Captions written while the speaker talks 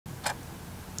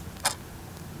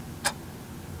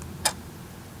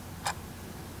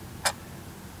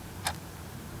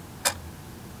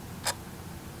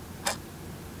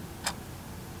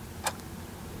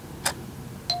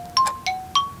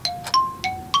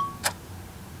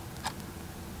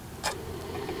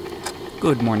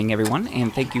Good morning, everyone,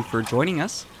 and thank you for joining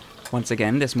us once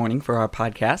again this morning for our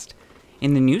podcast.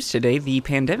 In the news today, the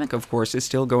pandemic, of course, is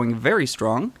still going very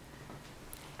strong.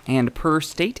 And per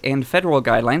state and federal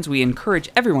guidelines, we encourage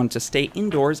everyone to stay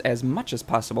indoors as much as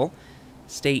possible.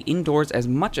 Stay indoors as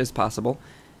much as possible.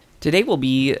 Today we'll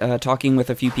be talking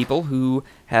with a few people who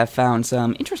have found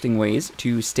some interesting ways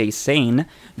to stay sane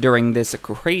during this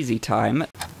crazy time.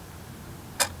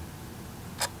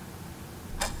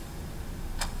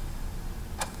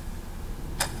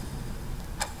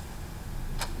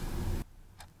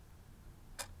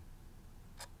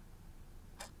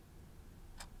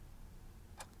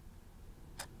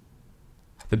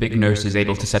 The big nurse is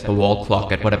able to set the wall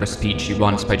clock at whatever speed she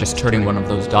wants by just turning one of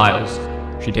those dials.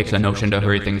 She takes a notion to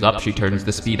hurry things up, she turns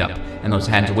the speed up, and those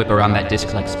hands whip around that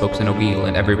disc like spokes in a wheel,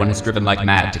 and everyone is driven like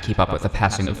mad to keep up with the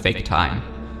passing of fake time.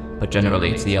 But generally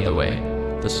it's the other way,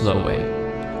 the slow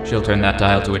way. She'll turn that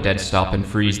dial to a dead stop and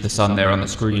freeze the sun there on the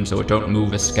screen so it don't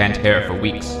move a scant hair for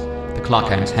weeks. The clock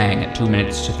hands hang at 2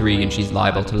 minutes to 3 and she's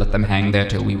liable to let them hang there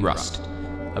till we rust.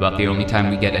 About the only time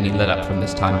we get any let up from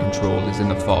this time control is in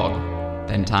the fog.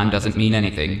 Then time doesn't mean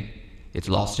anything. It's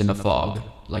lost in the fog,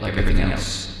 like everything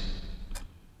else.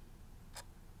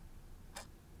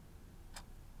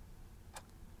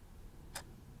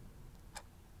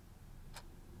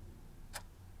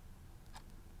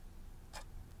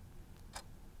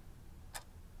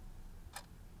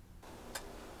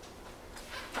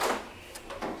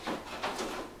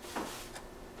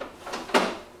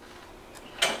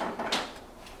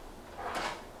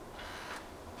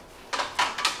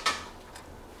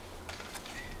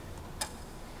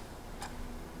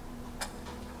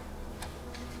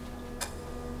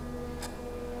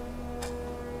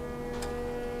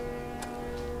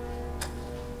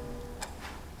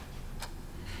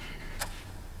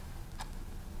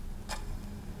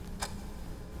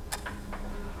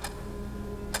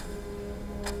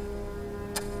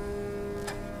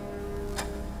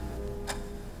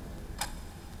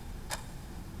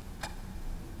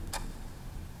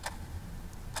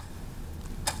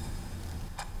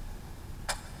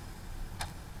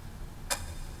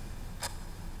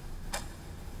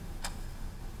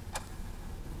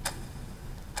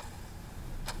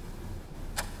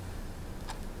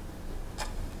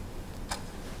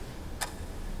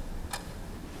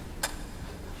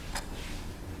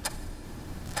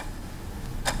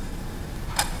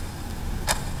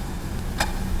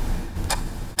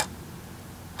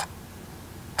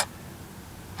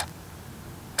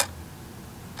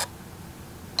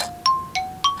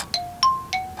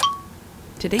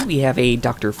 Today we have a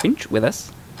Dr. Finch with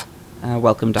us.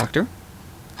 Welcome, Doctor.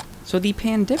 So the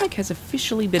pandemic has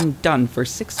officially been done for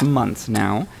 6 months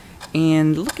now,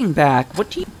 and looking back,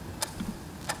 what do you...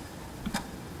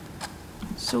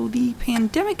 So the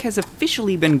pandemic has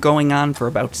officially been going on for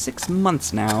about 6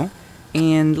 months now,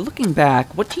 and looking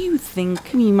back, what do you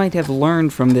think we might have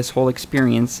learned from this whole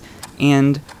experience,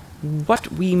 and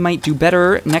what we might do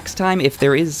better next time, if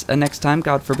there is a next time,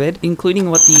 God forbid,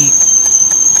 including what the...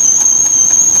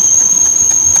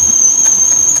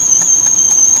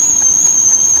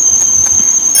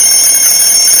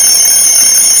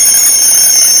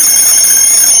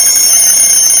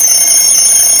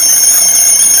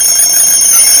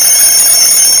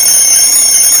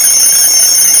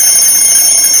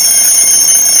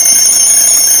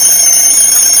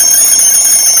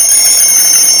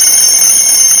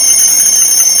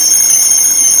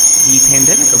 The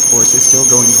pandemic, of course, is still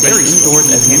going very strong. Indoors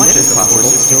as much as possible.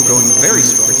 Is still going very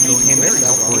strong. The pandemic,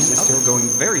 of course, is still going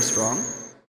very strong.